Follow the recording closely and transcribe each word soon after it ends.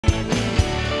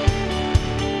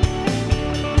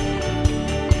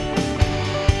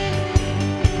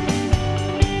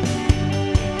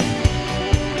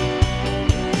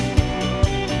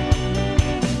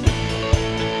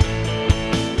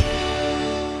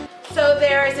So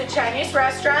there is a Chinese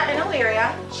restaurant in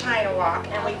Elyria, China Walk,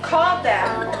 and we called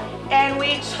them and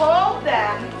we told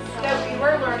them that we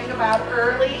were learning about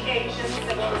early Asian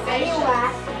civilizations,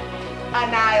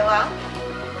 Anila,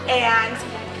 and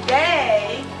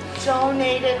they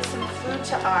donated some food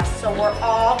to us, so we're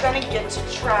all going to get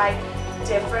to try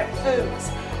different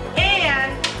foods.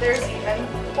 And there's even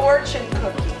fortune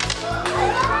cookies.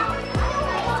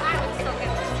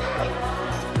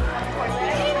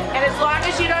 And as long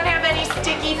as you don't have any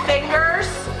sticky fingers,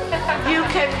 you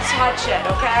can touch it,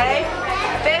 okay?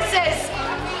 This is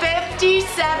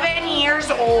 57 years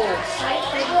old.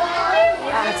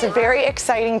 It's a very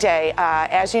exciting day.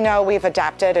 As you know, we've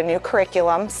adopted a new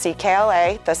curriculum,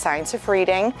 CKLA, the Science of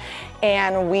Reading,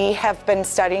 and we have been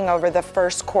studying over the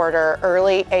first quarter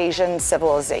early Asian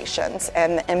civilizations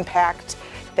and the impact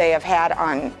they have had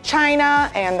on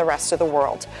China and the rest of the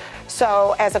world.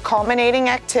 So as a culminating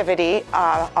activity,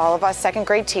 all of us second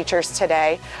grade teachers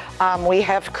today, we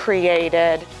have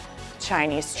created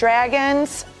Chinese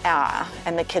dragons,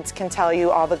 and the kids can tell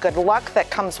you all the good luck that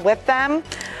comes with them.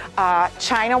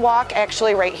 China Walk,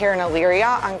 actually right here in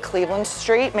Elyria on Cleveland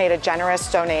Street, made a generous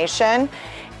donation,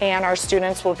 and our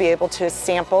students will be able to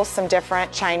sample some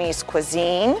different Chinese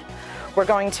cuisine. We're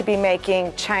going to be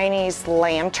making Chinese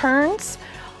lanterns,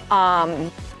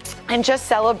 and just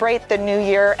celebrate the new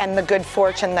year and the good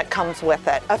fortune that comes with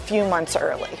it a few months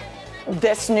early.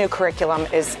 This new curriculum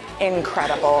is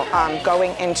incredible.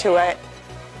 Going into it,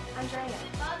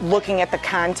 looking at the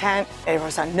content, it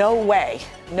was a no way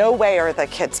are the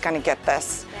kids going to get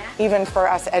this. Even for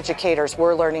us educators,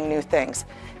 we're learning new things.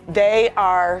 They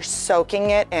are soaking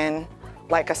it in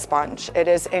like a sponge. It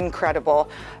is incredible.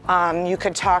 You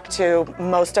could talk to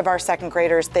most of our second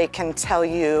graders. They can tell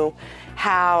you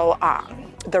how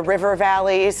the river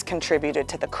valleys contributed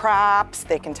to the crops.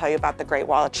 They can tell you about the Great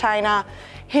Wall of China,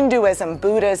 Hinduism,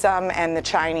 Buddhism, and the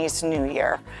Chinese New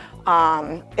Year.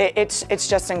 It's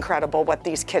just incredible what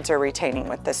these kids are retaining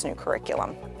with this new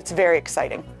curriculum. It's very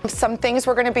exciting. Some things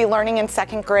we're going to be learning in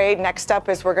second grade. Next up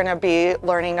is we're going to be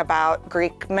learning about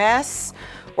Greek myths.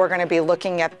 We're going to be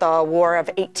looking at the War of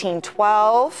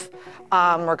 1812.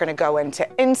 We're going to go into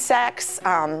insects,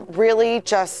 really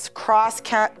just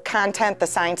cross-content, the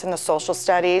science and the social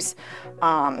studies,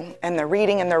 and the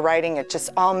reading and the writing. It just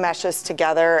all meshes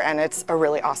together, and it's a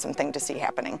really awesome thing to see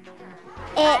happening.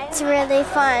 It's really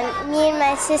fun. Me and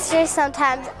my sister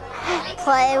sometimes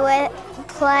play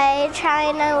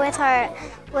China with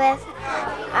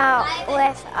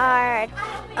our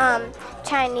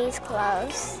Chinese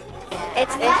clothes.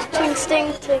 It's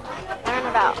interesting to learn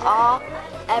about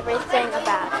everything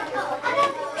about it.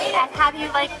 And how do you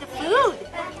like the food?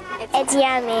 It's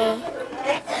yummy.